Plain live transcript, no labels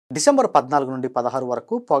December 14 నుండి 16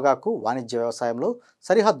 వరకు పొగాకు వాణిజ్య వ్యవసాయంలో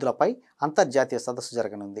సరిహద్దులపై అంతర్జాతీయ సదస్సు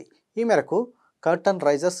జరగనుంది. ఈ మేరకు curtain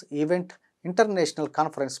Risers event international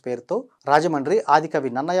conference పేరుతో రాజమండ్రి ఆదికవి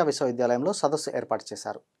నన్నయ్య విశ్వవిద్యాలయంలో సదస్సు ఏర్పాటు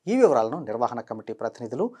చేశారు. ఈ వివరాలను నిర్వహణ కమిటీ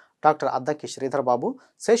ప్రతినిధులు డాక్టర్ అద్దంకి శ్రీధర్ బాబు,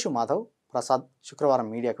 శేషు మాధవ్ ప్రసాద్ శుక్రవారం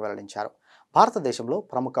మీడియాకు వెల్లడించారు. భారతదేశంలో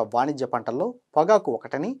ప్రముఖ వాణిజ్య పంటల్లో పొగాకు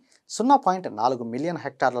ఒకటని, 0.4 మిలియన్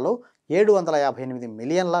హెక్టార్లలో 758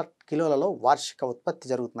 మిలియన్ల కిలోలలో వార్షిక ఉత్పత్తి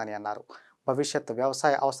జరుగుతుందని అన్నారు. భవిష్యత్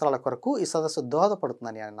వ్యవసాయ అవసరాల కొరకు ఈ సదస్సు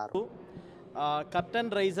దోహదపడుతుందని అన్నారు.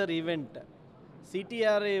 కర్టన్ రైజర్ ఈవెంట్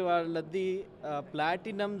సిటిఆర్ఐ వాళ్ళది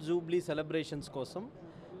ప్లాటినం జూబ్లీ సెలబ్రేషన్స్ కోసం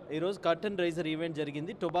ఈరోజు కర్టన్ రైజర్ ఈవెంట్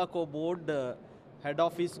జరిగింది. టొబాకో బోర్డ్ హెడ్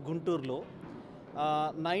ఆఫీస్ గుంటూరులో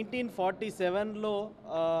 1947లో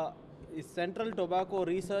సెంట్రల్ టొబాకో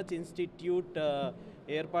రీసెర్చ్ ఇన్స్టిట్యూట్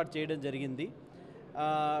ఏర్పాటు చేయడం జరిగింది.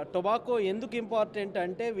 టొబాకో ఎందుకు ఇంపార్టెంట్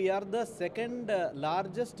అంటే we are the second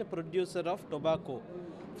largest producer of tobacco.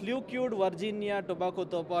 Flue-cured Virginia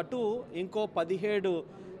టొబాకోతో పాటు ఇంకో 17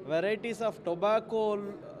 వెరైటీస్ ఆఫ్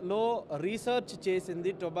టొబాకోలో రీసెర్చ్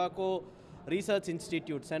చేసింది tobacco research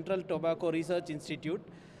institute, central tobacco research institute.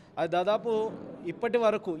 అది దాదాపు ఇప్పటి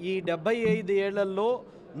వరకు ఈ 75 ఏళ్లలో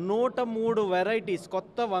 103 వెరైటీస్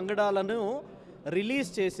కొత్త వంగడాలను రిలీజ్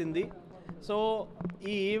చేసింది. సో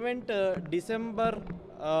ఈ ఈవెంట్ డిసెంబర్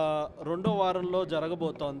 2వ వారంలో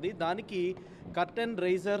జరగబోతోంది. దానికి కర్టన్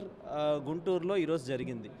రైజర్ గుంటూరులో ఈరోజు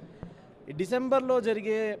జరిగింది. డిసెంబర్లో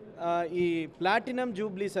జరిగే ఈ ప్లాటినం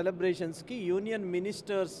జూబ్లీ సెలబ్రేషన్స్కి యూనియన్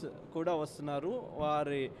మినిస్టర్స్ కూడా వస్తున్నారు.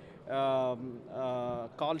 వారి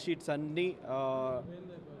కాల్ షీట్స్ అన్నీ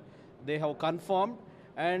they have confirmed,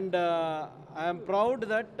 and I am proud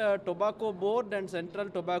that Tobacco Board and Central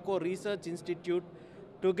Tobacco Research Institute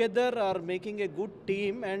together are making a good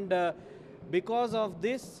team, and because of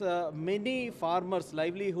this many farmers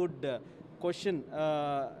livelihood question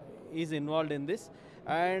is involved in this,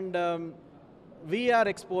 and we are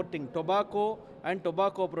exporting tobacco and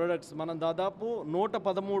tobacco products. మనం దాదాపు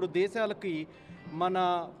 113 దేశాలకి మన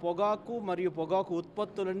పొగాకు మరియు పొగాకు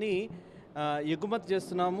ఉత్పత్తులని ఎగుమతి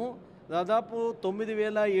చేస్తున్నాము. దాదాపు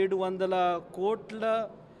 9,700 కోట్ల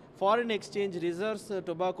ఫారిన్ ఎక్స్చేంజ్ రిజర్వ్స్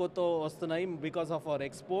టొబాకోతో వస్తున్నాయి because of our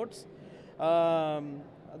exports.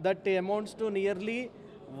 That amounts to nearly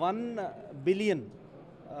 1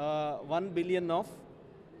 billion of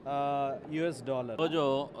US dollar. రోజు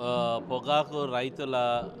పొగాకు రైతుల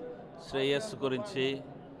శ్రేయస్సు గురించి,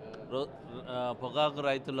 పొగాకు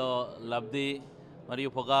రైతుల లబ్ధి మరియు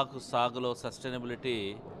పొగాకు సాగులో సస్టైనబిలిటీ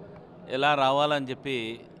ఎలా రావాలని చెప్పి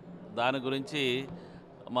దాని గురించి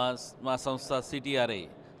మా సంస్థ CTRI,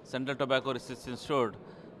 central tobacco research institute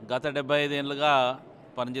గత 75 ఏళ్ళుగా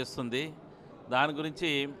పనిచేస్తుంది. దాని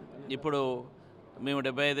గురించి ఇప్పుడు మేము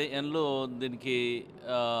 75 ఏళ్ళు దీనికి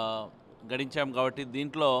గడించాం కాబట్టి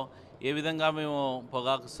దీంట్లో ఏ విధంగా మేము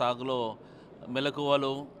పొగాకు సాగులో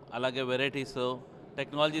మెలకువలు, అలాగే వెరైటీస్,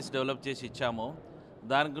 టెక్నాలజీస్ డెవలప్ చేసి ఇచ్చాము.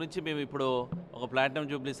 దాని గురించి మేము ఇప్పుడు ఒక ప్లాటినం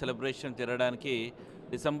జూబ్లీ సెలబ్రేషన్ జరగడానికి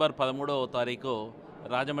డిసెంబర్ 13వ తారీఖు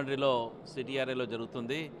రాజమండ్రిలో సిటిఆర్ఐలో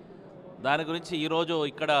జరుగుతుంది. దాని గురించి ఈరోజు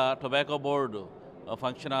ఇక్కడ టొబాకో బోర్డు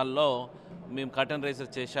ఫంక్షన్ హాల్లో మేము కర్టన్ రైజర్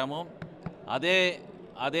చేశాము.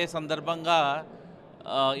 అదే సందర్భంగా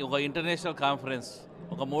ఒక ఇంటర్నేషనల్ కాన్ఫరెన్స్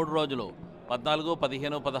ఒక 3 రోజులు 14,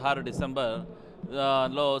 15, 16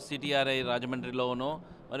 డిసెంబర్లో సిటిఆర్ఐ రాజమండ్రిలోను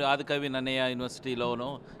మరియు ఆదికవి నన్నయ్య యూనివర్సిటీలోను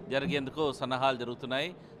జరిగేందుకు సన్నాహాలు జరుగుతున్నాయి.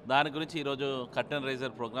 దాని గురించి ఈరోజు కర్టన్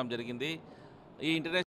రైజర్ ప్రోగ్రాం జరిగింది. ఈ ఇంటర్నేషనల్